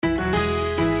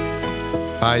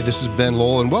Hi, this is Ben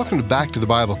Lowell, and welcome to Back to the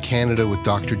Bible Canada with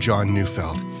Dr. John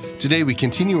Neufeld. Today we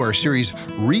continue our series,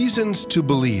 Reasons to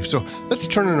Believe. So let's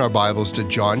turn in our Bibles to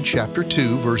John chapter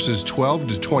 2, verses 12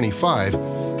 to 25,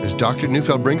 as Dr.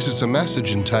 Neufeld brings us a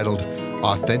message entitled,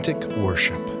 Authentic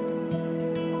Worship.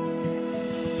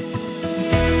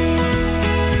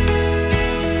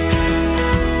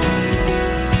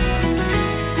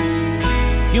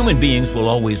 Human beings will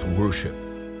always worship.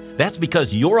 That's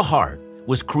because your heart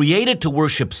was created to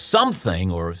worship something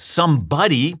or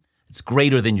somebody that's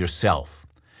greater than yourself.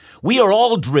 We are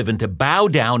all driven to bow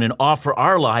down and offer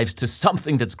our lives to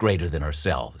something that's greater than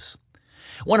ourselves.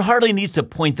 One hardly needs to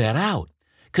point that out.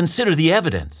 Consider the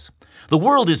evidence. The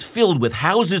world is filled with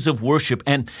houses of worship,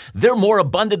 and they're more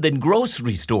abundant than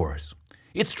grocery stores.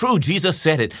 It's true, Jesus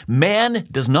said it, man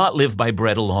does not live by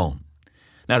bread alone.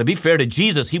 Now, to be fair to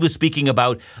Jesus, he was speaking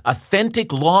about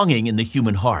authentic longing in the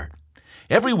human heart.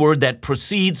 Every word that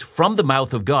proceeds from the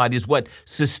mouth of God is what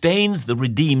sustains the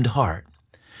redeemed heart.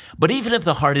 But even if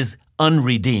the heart is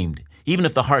unredeemed, even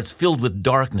if the heart's filled with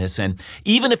darkness, and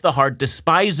even if the heart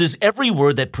despises every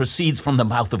word that proceeds from the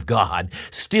mouth of God,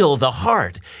 still the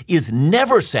heart is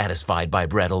never satisfied by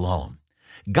bread alone.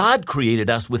 God created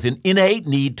us with an innate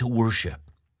need to worship.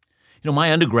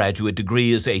 My undergraduate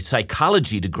degree is a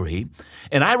psychology degree,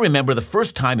 and I remember the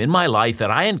first time in my life that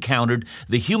I encountered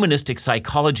the humanistic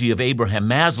psychology of Abraham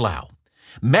Maslow.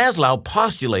 Maslow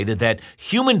postulated that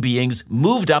human beings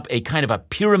moved up a kind of a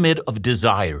pyramid of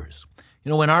desires.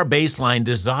 When our baseline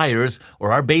desires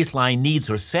or our baseline needs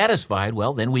are satisfied,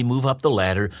 well, then we move up the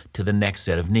ladder to the next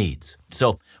set of needs.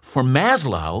 So for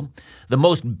Maslow, the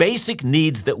most basic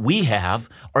needs that we have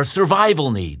are survival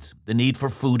needs, the need for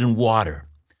food and water.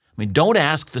 Don't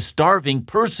ask the starving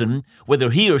person whether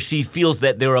he or she feels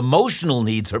that their emotional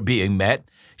needs are being met.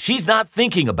 She's not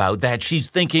thinking about that.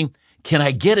 She's thinking, can I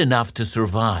get enough to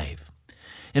survive?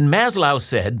 And Maslow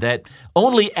said that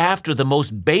only after the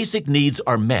most basic needs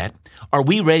are met are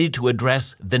we ready to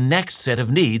address the next set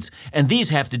of needs, and these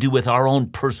have to do with our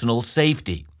own personal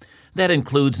safety. That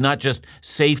includes not just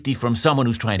safety from someone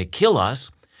who's trying to kill us,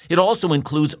 it also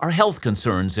includes our health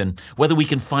concerns and whether we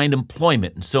can find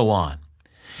employment and so on.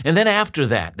 And then after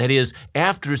that is,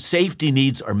 after safety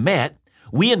needs are met,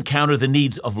 we encounter the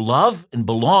needs of love and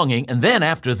belonging, and then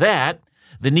after that,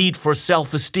 the need for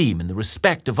self-esteem and the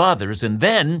respect of others. And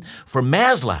then, for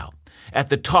Maslow, at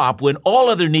the top, when all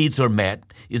other needs are met,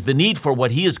 is the need for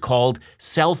what he has called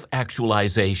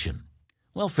self-actualization.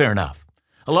 Well, fair enough.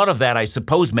 A lot of that, I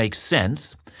suppose, makes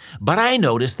sense, but I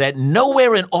notice that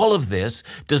nowhere in all of this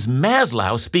does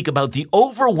Maslow speak about the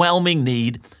overwhelming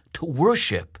need to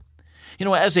worship.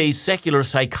 As a secular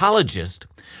psychologist,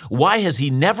 why has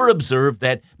he never observed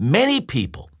that many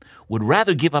people would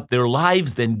rather give up their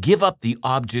lives than give up the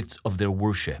objects of their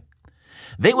worship?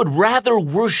 They would rather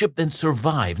worship than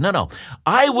survive. No.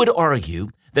 I would argue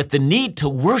that the need to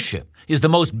worship is the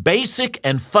most basic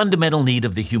and fundamental need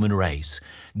of the human race.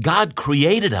 God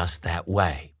created us that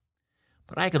way.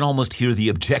 But I can almost hear the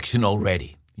objection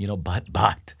already. But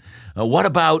what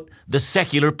about the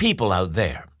secular people out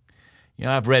there?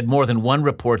 I've read more than one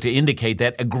report to indicate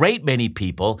that a great many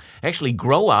people actually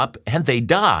grow up and they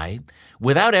die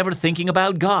without ever thinking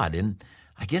about God. And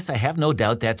I guess I have no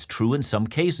doubt that's true in some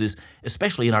cases,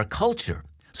 especially in our culture.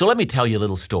 So let me tell you a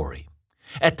little story.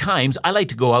 At times, I like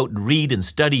to go out and read and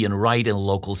study and write in a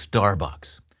local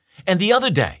Starbucks. And the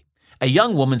other day, a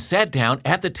young woman sat down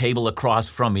at the table across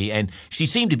from me, and she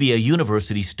seemed to be a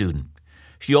university student.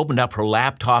 She opened up her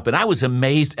laptop, and I was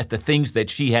amazed at the things that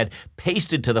she had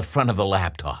pasted to the front of the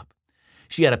laptop.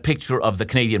 She had a picture of the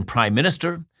Canadian Prime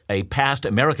Minister, a past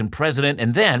American president,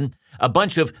 and then a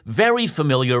bunch of very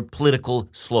familiar political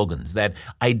slogans that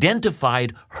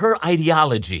identified her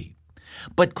ideology.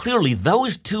 But clearly,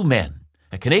 those two men,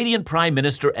 a Canadian Prime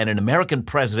Minister and an American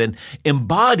president,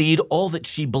 embodied all that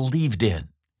she believed in.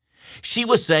 She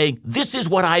was saying, this is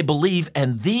what I believe,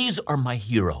 and these are my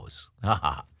heroes.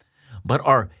 But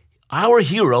are our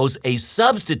heroes a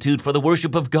substitute for the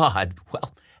worship of God?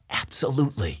 Well,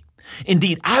 absolutely.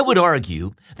 Indeed, I would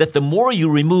argue that the more you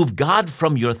remove God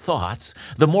from your thoughts,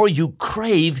 the more you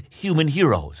crave human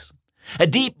heroes. A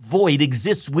deep void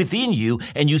exists within you,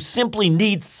 and you simply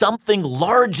need something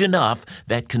large enough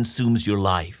that consumes your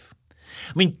life.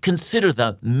 Consider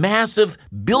the massive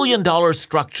billion-dollar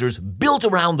structures built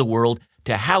around the world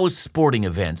to house sporting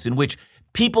events in which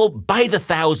people by the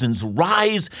thousands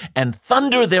rise and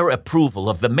thunder their approval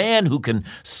of the man who can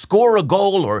score a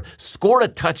goal or score a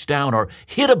touchdown or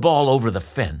hit a ball over the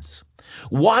fence.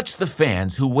 Watch the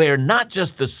fans who wear not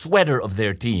just the sweater of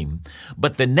their team,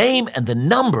 but the name and the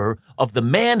number of the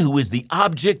man who is the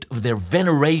object of their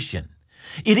veneration.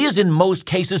 It is in most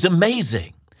cases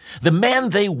amazing. The man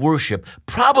they worship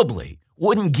probably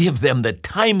wouldn't give them the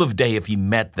time of day if he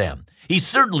met them. He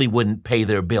certainly wouldn't pay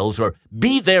their bills or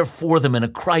be there for them in a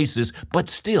crisis, but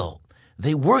still,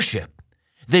 they worship.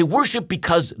 They worship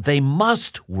because they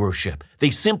must worship.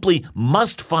 They simply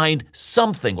must find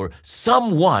something or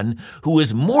someone who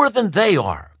is more than they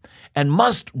are and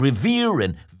must revere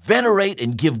and venerate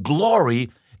and give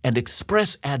glory and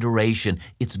express adoration.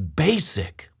 It's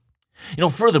basic.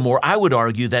 Furthermore, I would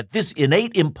argue that this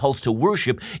innate impulse to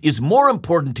worship is more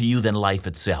important to you than life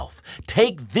itself.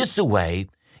 Take this away,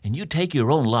 and you take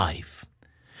your own life.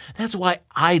 That's why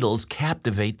idols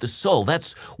captivate the soul.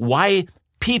 That's why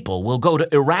people will go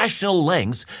to irrational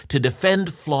lengths to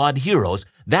defend flawed heroes.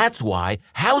 That's why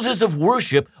houses of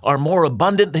worship are more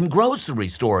abundant than grocery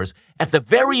stores. At the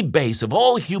very base of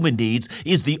all human needs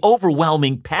is the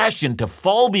overwhelming passion to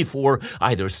fall before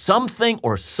either something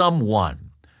or someone,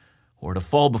 or to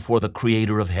fall before the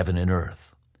Creator of heaven and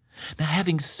earth. Now,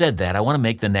 having said that, I want to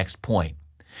make the next point.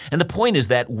 And the point is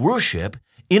that worship,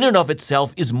 in and of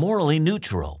itself, is morally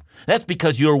neutral. That's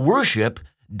because your worship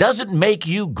doesn't make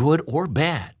you good or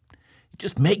bad. It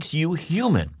just makes you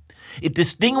human. It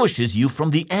distinguishes you from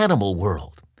the animal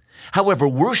world. However,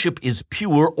 worship is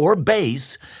pure or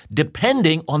base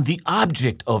depending on the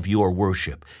object of your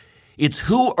worship. It's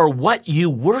who or what you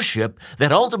worship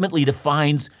that ultimately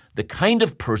defines the kind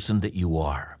of person that you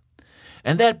are.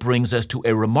 And that brings us to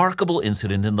a remarkable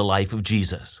incident in the life of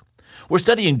Jesus. We're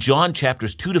studying John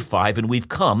chapters 2 to 5, and we've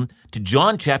come to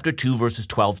John chapter 2, verses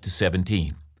 12 to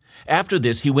 17. After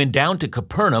this, he went down to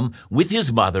Capernaum with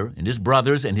his mother and his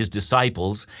brothers and his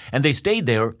disciples, and they stayed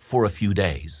there for a few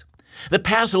days. The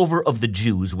Passover of the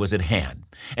Jews was at hand,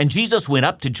 and Jesus went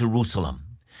up to Jerusalem.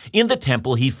 In the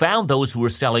temple, he found those who were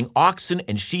selling oxen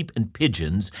and sheep and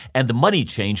pigeons, and the money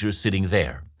changers sitting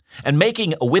there. And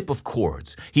making a whip of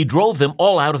cords, he drove them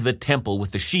all out of the temple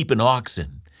with the sheep and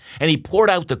oxen. And he poured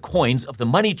out the coins of the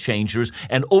money changers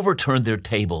and overturned their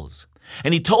tables.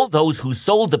 And he told those who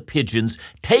sold the pigeons,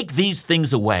 "Take these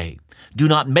things away. Do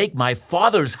not make my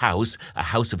Father's house a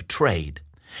house of trade."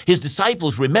 His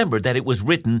disciples remembered that it was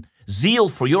written, "Zeal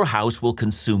for your house will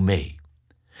consume me."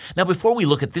 Now, before we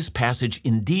look at this passage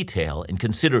in detail and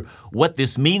consider what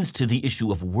this means to the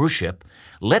issue of worship,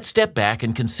 let's step back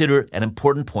and consider an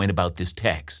important point about this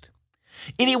text.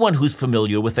 Anyone who's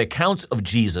familiar with accounts of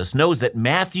Jesus knows that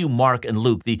Matthew, Mark, and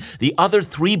Luke, the other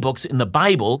three books in the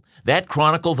Bible that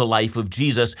chronicle the life of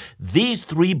Jesus, these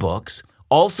three books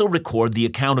also record the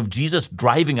account of Jesus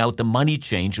driving out the money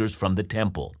changers from the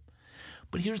temple.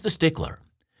 But here's the stickler.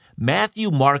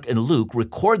 Matthew, Mark, and Luke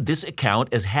record this account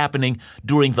as happening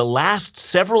during the last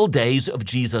several days of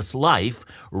Jesus' life,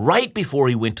 right before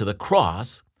he went to the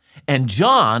cross, and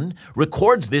John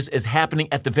records this as happening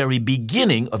at the very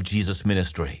beginning of Jesus'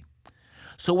 ministry.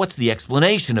 So what's the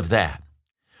explanation of that?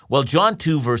 Well, John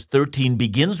 2, verse 13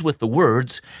 begins with the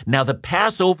words, "Now the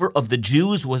Passover of the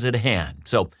Jews was at hand."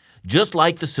 So just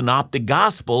like the Synoptic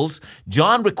Gospels,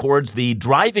 John records the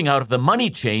driving out of the money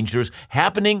changers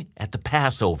happening at the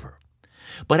Passover.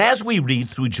 But as we read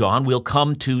through John, we'll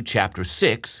come to chapter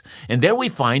 6, and there we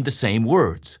find the same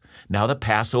words. Now the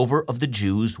Passover of the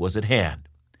Jews was at hand.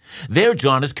 There,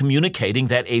 John is communicating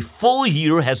that a full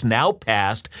year has now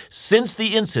passed since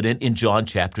the incident in John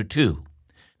chapter 2.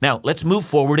 Now, let's move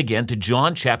forward again to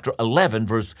John chapter 11,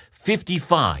 verse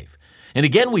 55. And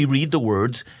again we read the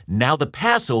words, "Now the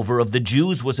Passover of the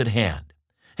Jews was at hand."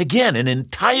 Again, an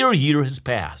entire year has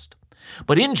passed.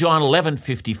 But in John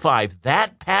 11:55,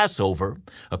 that Passover,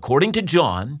 according to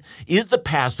John, is the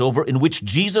Passover in which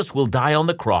Jesus will die on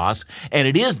the cross, and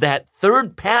it is that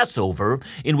third Passover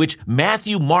in which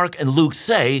Matthew, Mark, and Luke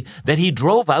say that he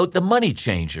drove out the money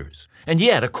changers. And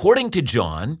yet, according to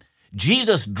John,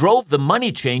 Jesus drove the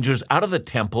money changers out of the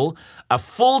temple a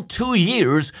full 2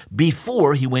 years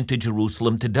before he went to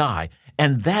Jerusalem to die.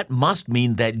 And that must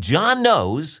mean that John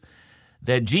knows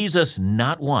that Jesus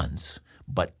not once,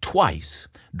 but twice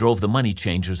drove the money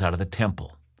changers out of the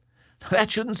temple.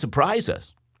 That shouldn't surprise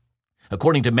us.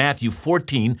 According to Matthew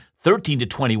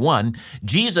 14:13-21,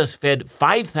 Jesus fed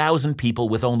 5,000 people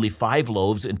with only 5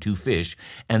 loaves and 2 fish.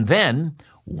 And then,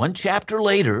 one chapter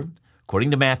later,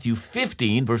 according to Matthew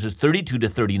 15, verses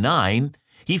 32-39,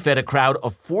 he fed a crowd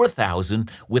of 4,000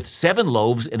 with 7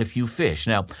 loaves and a few fish.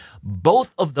 Now,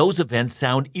 both of those events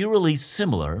sound eerily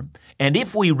similar, and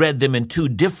if we read them in 2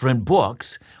 different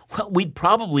books, well, we'd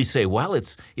probably say, well,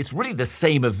 it's really the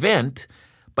same event,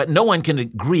 but no one can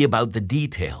agree about the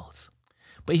details.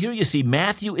 But here you see,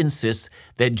 Matthew insists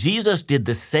that Jesus did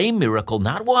the same miracle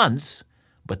not once,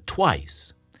 but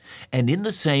twice. And in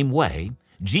the same way,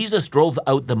 Jesus drove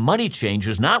out the money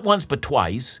changers not once but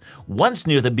twice, once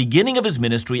near the beginning of his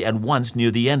ministry and once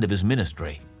near the end of his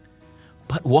ministry.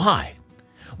 But why?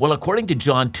 Well, according to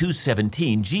John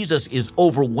 2:17, Jesus is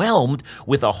overwhelmed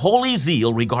with a holy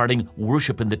zeal regarding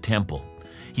worship in the temple.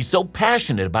 He's so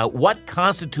passionate about what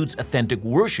constitutes authentic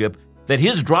worship that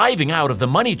his driving out of the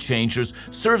money changers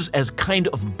serves as kind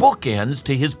of bookends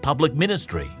to his public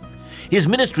ministry. His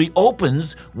ministry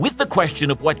opens with the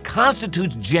question of what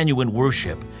constitutes genuine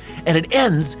worship, and it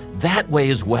ends that way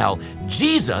as well.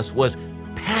 Jesus was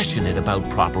passionate about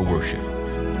proper worship.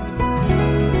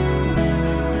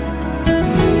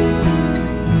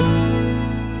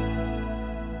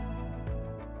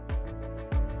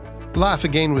 Laugh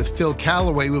Again with Phil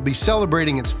Callaway will be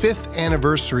celebrating its 5th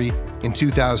anniversary in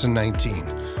 2019.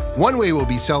 One way we'll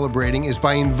be celebrating is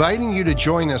by inviting you to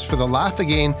join us for the Laugh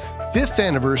Again 5th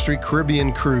Anniversary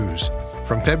Caribbean Cruise.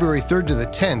 From February 3rd to the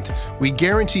 10th, we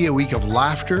guarantee a week of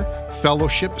laughter,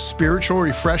 fellowship, spiritual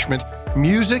refreshment,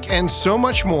 music, and so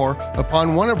much more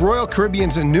upon one of Royal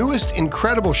Caribbean's newest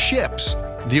incredible ships,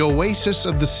 the Oasis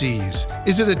of the Seas.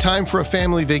 Is it a time for a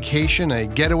family vacation, a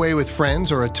getaway with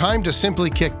friends, or a time to simply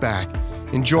kick back?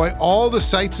 Enjoy all the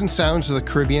sights and sounds of the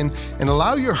Caribbean and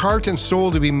allow your heart and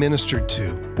soul to be ministered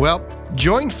to. Well,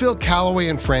 join Phil Callaway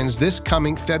and friends this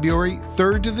coming February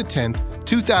 3rd to the 10th,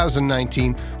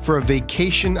 2019 for a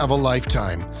vacation of a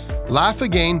lifetime. Laugh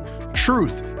Again,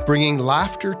 truth bringing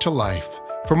laughter to life.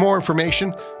 For more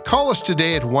information, call us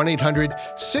today at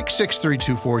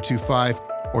 1-800-663-2425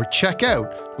 or check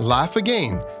out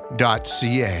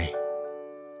laughagain.ca.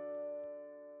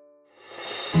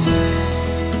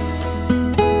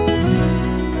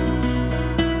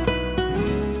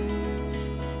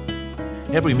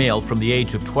 Every male from the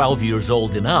age of 12 years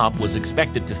old and up was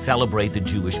expected to celebrate the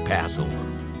Jewish Passover.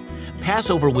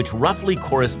 Passover, which roughly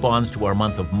corresponds to our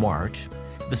month of March,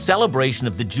 is the celebration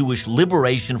of the Jewish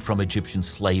liberation from Egyptian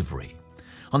slavery.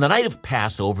 On the night of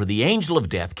Passover, the angel of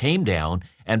death came down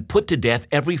and put to death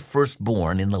every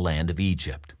firstborn in the land of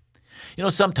Egypt. You know,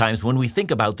 sometimes when we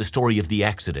think about the story of the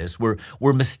Exodus, we're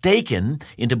mistaken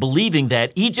into believing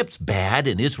that Egypt's bad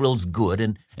and Israel's good,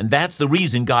 and that's the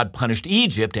reason God punished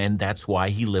Egypt, and that's why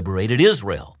he liberated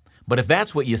Israel. But if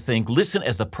that's what you think, listen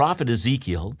as the prophet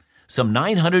Ezekiel, some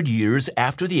 900 years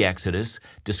after the Exodus,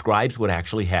 describes what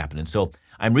actually happened. And so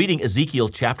I'm reading Ezekiel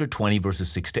chapter 20,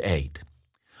 verses 6 to 8.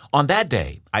 On that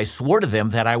day, I swore to them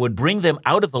that I would bring them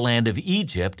out of the land of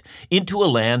Egypt into a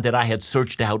land that I had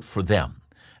searched out for them,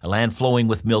 a land flowing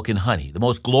with milk and honey, the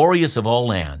most glorious of all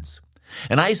lands.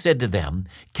 And I said to them,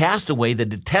 cast away the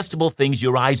detestable things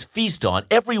your eyes feast on,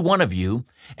 every one of you,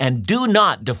 and do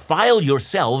not defile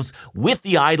yourselves with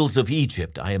the idols of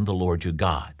Egypt. I am the Lord your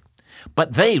God.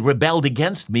 But they rebelled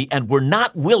against me and were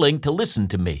not willing to listen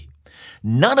to me.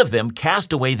 None of them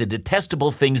cast away the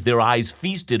detestable things their eyes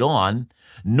feasted on,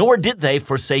 nor did they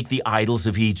forsake the idols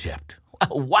of Egypt.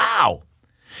 Wow!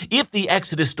 If the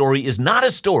Exodus story is not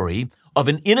a story of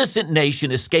an innocent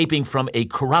nation escaping from a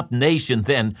corrupt nation,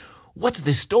 then what's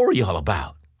this story all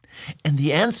about? And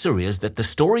the answer is that the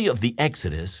story of the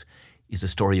Exodus is a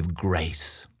story of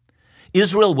grace.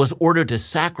 Israel was ordered to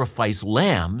sacrifice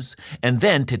lambs and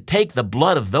then to take the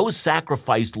blood of those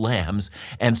sacrificed lambs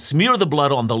and smear the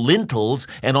blood on the lintels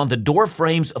and on the door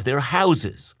frames of their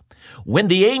houses. When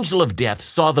the angel of death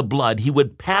saw the blood, he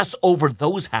would pass over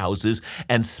those houses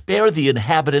and spare the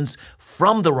inhabitants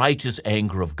from the righteous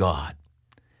anger of God.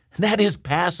 That is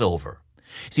Passover.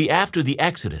 See, after the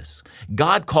Exodus,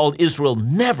 God called Israel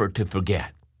never to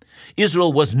forget.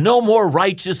 Israel was no more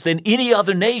righteous than any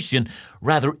other nation.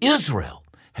 Rather, Israel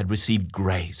had received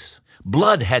grace.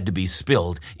 Blood had to be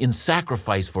spilled in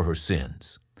sacrifice for her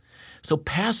sins. So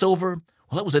Passover,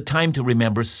 well, it was a time to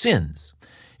remember sins.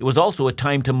 It was also a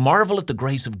time to marvel at the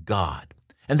grace of God.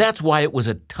 And that's why it was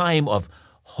a time of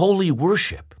holy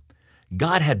worship.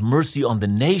 God had mercy on the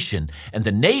nation, and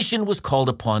the nation was called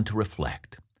upon to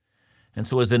reflect. And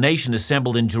so as the nation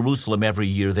assembled in Jerusalem every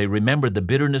year, they remembered the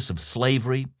bitterness of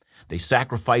slavery. They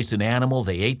sacrificed an animal,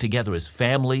 they ate together as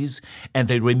families, and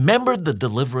they remembered the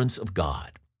deliverance of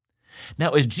God.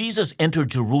 Now, as Jesus entered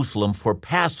Jerusalem for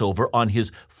Passover on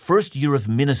his first year of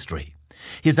ministry,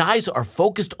 his eyes are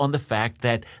focused on the fact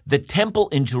that the temple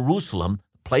in Jerusalem,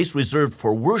 place reserved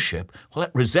for worship, well,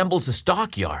 it resembles a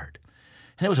stockyard.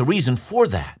 And there was a reason for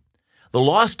that. The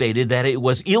law stated that it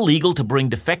was illegal to bring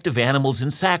defective animals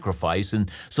in sacrifice, and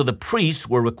so the priests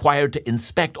were required to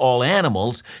inspect all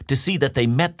animals to see that they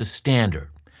met the standard.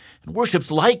 And worship's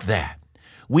like that.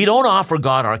 We don't offer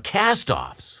God our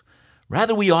cast-offs.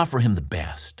 Rather, we offer him the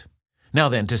best. Now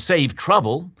then, to save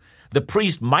trouble, the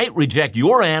priest might reject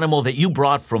your animal that you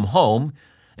brought from home,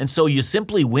 And so you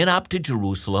simply went up to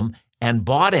Jerusalem and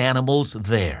bought animals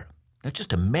there. Now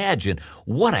just imagine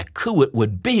what a coup it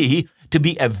would be to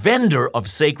be a vendor of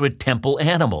sacred temple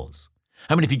animals.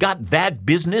 I mean, if you got that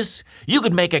business, you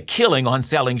could make a killing on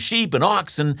selling sheep and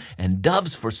oxen and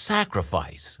doves for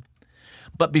sacrifice.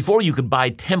 But before you could buy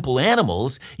temple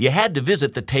animals, you had to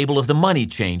visit the table of the money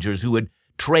changers who would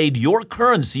trade your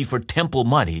currency for temple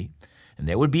money, and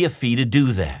there would be a fee to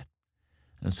do that.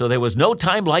 And so there was no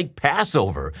time like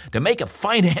Passover to make a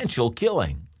financial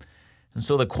killing. And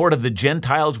so the court of the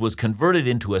Gentiles was converted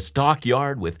into a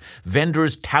stockyard with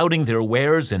vendors touting their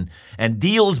wares and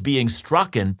deals being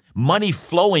struck and money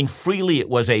flowing freely. It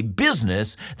was a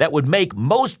business that would make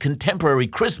most contemporary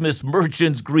Christmas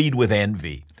merchants greed with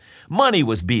envy. Money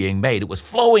was being made. It was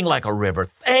flowing like a river.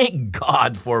 Thank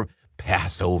God for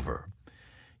Passover.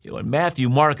 In Matthew,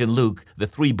 Mark, and Luke, the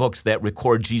three books that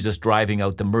record Jesus driving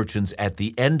out the merchants at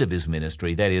the end of his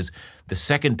ministry, that is, the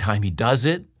second time he does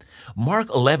it, Mark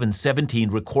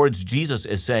 11:17 records Jesus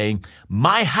as saying,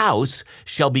 "My house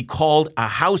shall be called a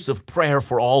house of prayer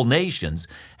for all nations."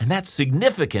 And that's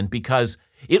significant because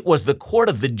it was the court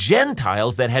of the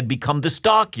Gentiles that had become the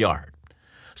stockyard.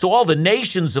 So all the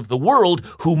nations of the world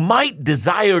who might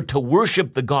desire to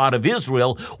worship the God of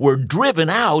Israel were driven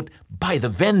out by the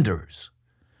vendors.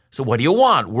 So what do you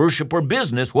want, worship or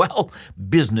business? Well,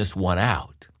 business won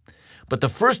out. But the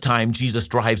first time Jesus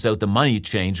drives out the money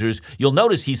changers, you'll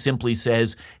notice he simply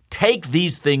says, "Take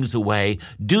these things away.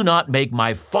 Do not make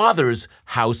my Father's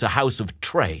house a house of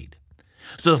trade."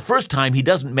 So the first time he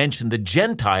doesn't mention the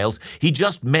Gentiles, he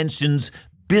just mentions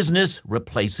business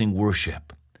replacing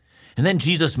worship. And then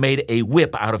Jesus made a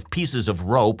whip out of pieces of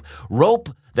rope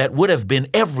that would have been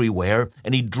everywhere,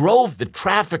 and he drove the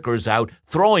traffickers out,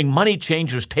 throwing money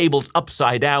changers' tables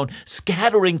upside down,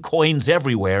 scattering coins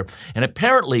everywhere. And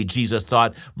apparently, Jesus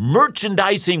thought,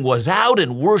 merchandising was out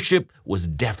and worship was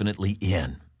definitely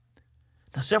in.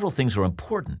 Now, several things are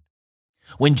important.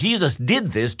 When Jesus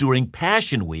did this during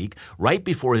Passion Week, right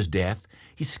before his death,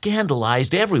 he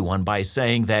scandalized everyone by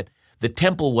saying that the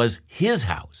temple was his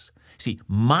house. See,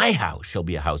 my house shall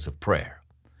be a house of prayer.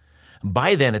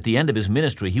 By then, at the end of his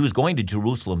ministry, he was going to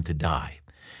Jerusalem to die.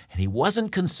 And he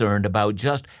wasn't concerned about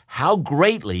just how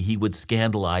greatly he would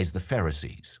scandalize the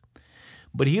Pharisees.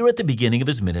 But here at the beginning of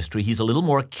his ministry, he's a little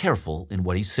more careful in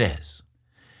what he says.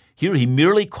 Here he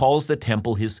merely calls the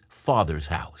temple his Father's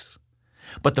house.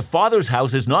 But the Father's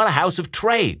house is not a house of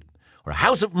trade, or a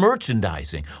house of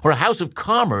merchandising, or a house of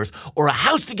commerce, or a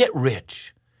house to get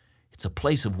rich. It's a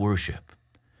place of worship.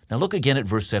 Now look again at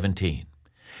verse 17.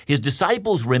 His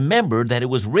disciples remembered that it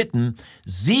was written,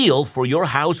 "Zeal for your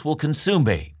house will consume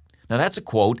me." Now that's a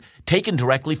quote taken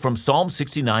directly from Psalm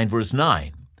 69, verse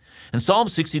 9. And Psalm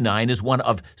 69 is one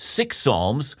of 6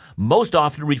 psalms most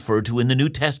often referred to in the New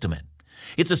Testament.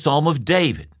 It's a psalm of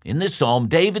David. In this psalm,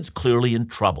 David's clearly in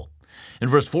trouble. In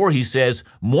verse 4, he says,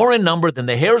 "More in number than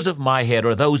the hairs of my head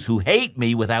are those who hate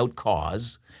me without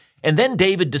cause." And then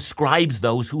David describes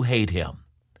those who hate him.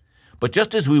 But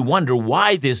just as we wonder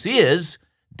why this is,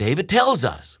 David tells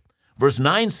us. Verse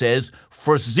 9 says,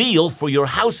 "For zeal for your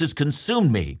house has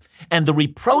consumed me, and the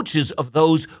reproaches of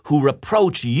those who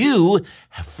reproach you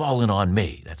have fallen on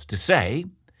me." That's to say,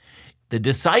 the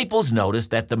disciples noticed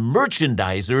that the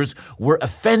merchandisers were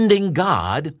offending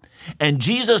God, and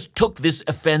Jesus took this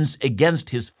offense against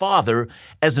his Father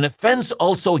as an offense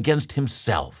also against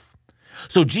himself.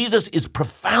 So Jesus is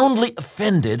profoundly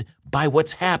offended by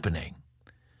what's happening.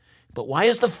 But why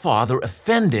is the Father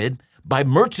offended by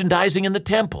merchandising in the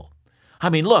temple? I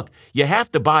mean, look, you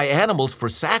have to buy animals for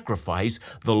sacrifice.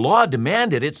 The law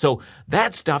demanded it, so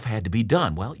that stuff had to be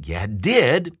done. Well, yeah, it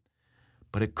did,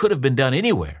 but it could have been done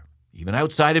anywhere, even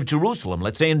outside of Jerusalem,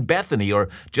 let's say in Bethany or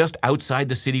just outside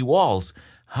the city walls.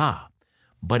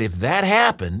 But if that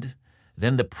happened,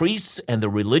 then the priests and the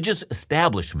religious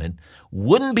establishment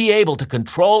wouldn't be able to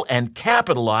control and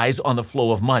capitalize on the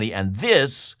flow of money, and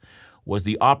this was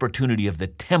the opportunity of the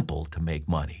temple to make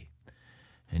money.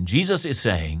 And Jesus is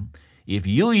saying, if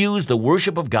you use the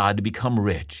worship of God to become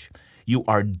rich, you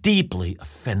are deeply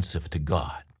offensive to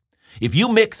God. If you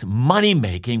mix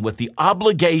money-making with the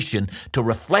obligation to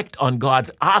reflect on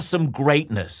God's awesome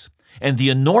greatness and the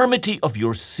enormity of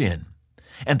your sin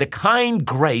and the kind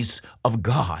grace of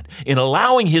God in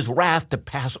allowing his wrath to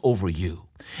pass over you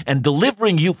and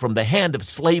delivering you from the hand of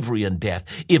slavery and death,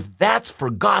 if that's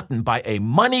forgotten by a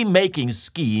money-making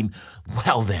scheme,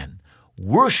 well then,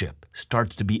 worship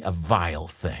starts to be a vile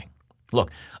thing.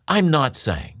 Look, I'm not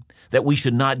saying that we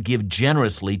should not give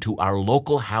generously to our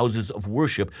local houses of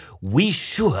worship. We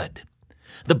should.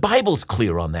 The Bible's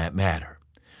clear on that matter.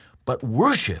 But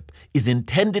worship is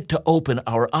intended to open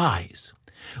our eyes.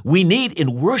 We need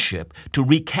in worship to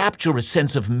recapture a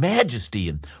sense of majesty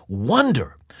and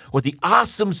wonder, or the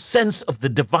awesome sense of the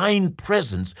divine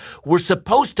presence. We're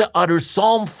supposed to utter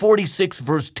Psalm 46,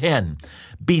 verse 10,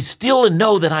 "Be still and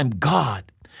know that I'm God.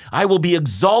 I will be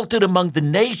exalted among the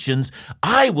nations.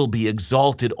 I will be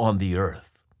exalted on the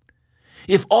earth."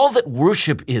 If all that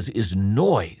worship is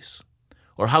noise,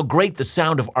 or how great the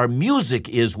sound of our music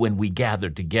is when we gather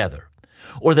together,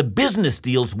 or the business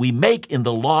deals we make in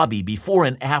the lobby before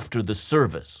and after the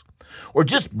service, or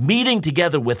just meeting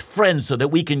together with friends so that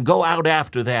we can go out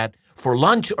after that for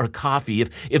lunch or coffee,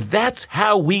 if that's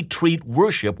how we treat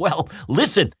worship, well,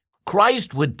 listen,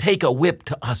 Christ would take a whip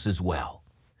to us as well.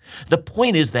 The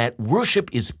point is that worship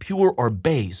is pure or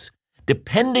base,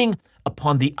 depending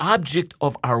upon the object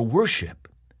of our worship.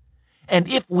 And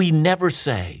if we never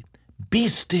say, "Be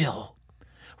still,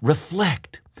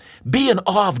 reflect, be in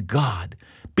awe of God,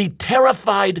 be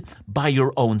terrified by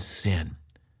your own sin,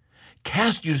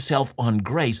 cast yourself on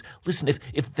grace," listen,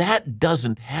 if that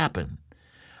doesn't happen,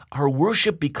 our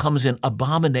worship becomes an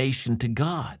abomination to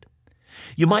God.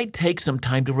 You might take some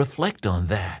time to reflect on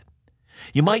that.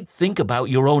 You might think about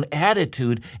your own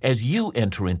attitude as you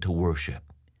enter into worship.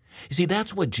 You see,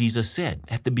 that's what Jesus said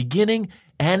at the beginning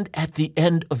and at the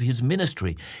end of his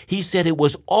ministry. He said it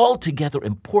was altogether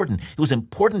important. It was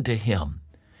important to him,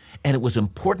 and it was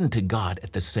important to God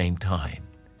at the same time.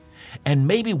 And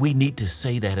maybe we need to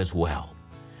say that as well.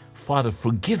 Father,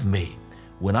 forgive me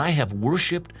when I have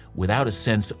worshiped without a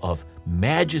sense of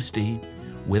majesty,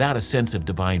 without a sense of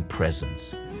divine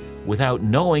presence, without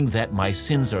knowing that my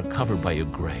sins are covered by your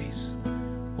grace.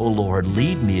 Oh Lord,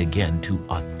 lead me again to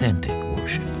authentic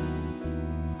worship.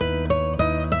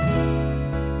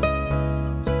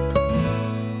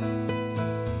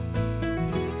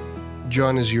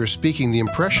 John, as you're speaking, the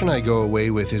impression I go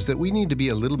away with is that we need to be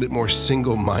a little bit more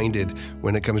single-minded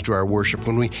when it comes to our worship.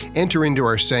 When we enter into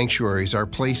our sanctuaries, our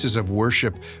places of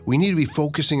worship, we need to be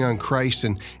focusing on Christ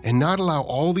and not allow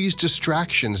all these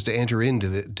distractions to enter into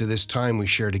this time we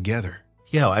share together.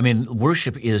 Yeah, I mean,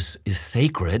 worship is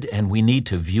sacred, and we need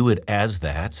to view it as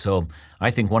that. So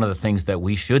I think one of the things that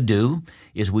we should do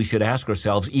is we should ask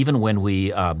ourselves, even when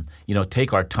we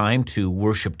take our time to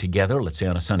worship together, let's say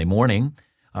on a Sunday morning,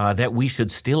 that we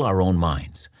should still our own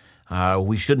minds.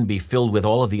 We shouldn't be filled with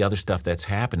all of the other stuff that's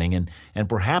happening, and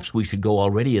perhaps we should go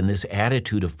already in this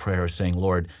attitude of prayer saying,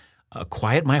 Lord,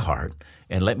 quiet my heart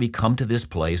and let me come to this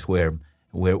place where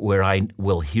I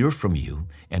will hear from you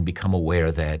and become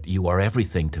aware that you are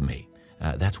everything to me.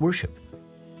 That's worship.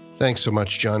 Thanks so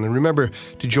much, John. And remember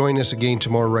to join us again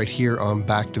tomorrow right here on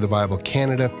Back to the Bible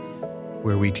Canada,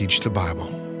 where we teach the Bible.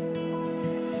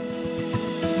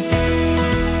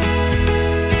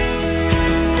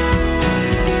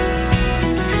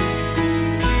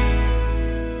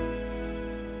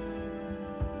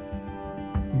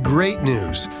 Great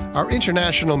news! Our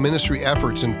international ministry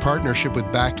efforts in partnership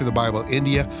with Back to the Bible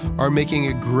India are making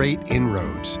a great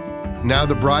inroads. Now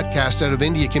the broadcast out of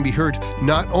India can be heard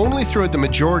not only throughout the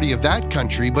majority of that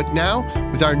country, but now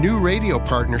with our new radio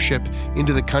partnership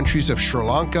into the countries of Sri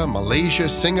Lanka, Malaysia,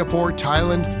 Singapore,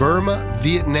 Thailand, Burma,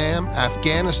 Vietnam,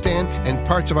 Afghanistan, and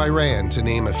parts of Iran, to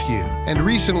name a few. And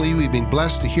recently we've been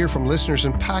blessed to hear from listeners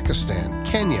in Pakistan,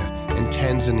 Kenya, and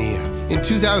Tanzania. In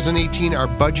 2018, our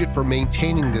budget for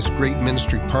maintaining this great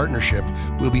ministry partnership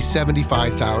will be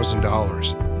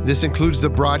 $75,000. This includes the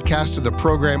broadcast of the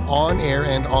program on air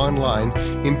and online,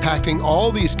 impacting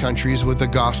all these countries with the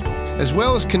gospel, as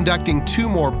well as conducting 2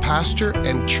 more pastor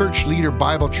and church leader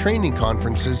Bible training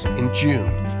conferences in June.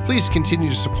 Please continue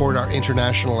to support our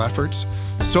international efforts.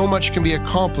 So much can be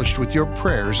accomplished with your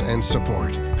prayers and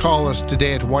support. Call us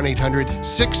today at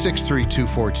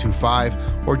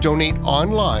 1-800-663-2425 or donate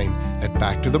online at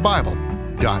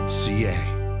backtothebible.ca.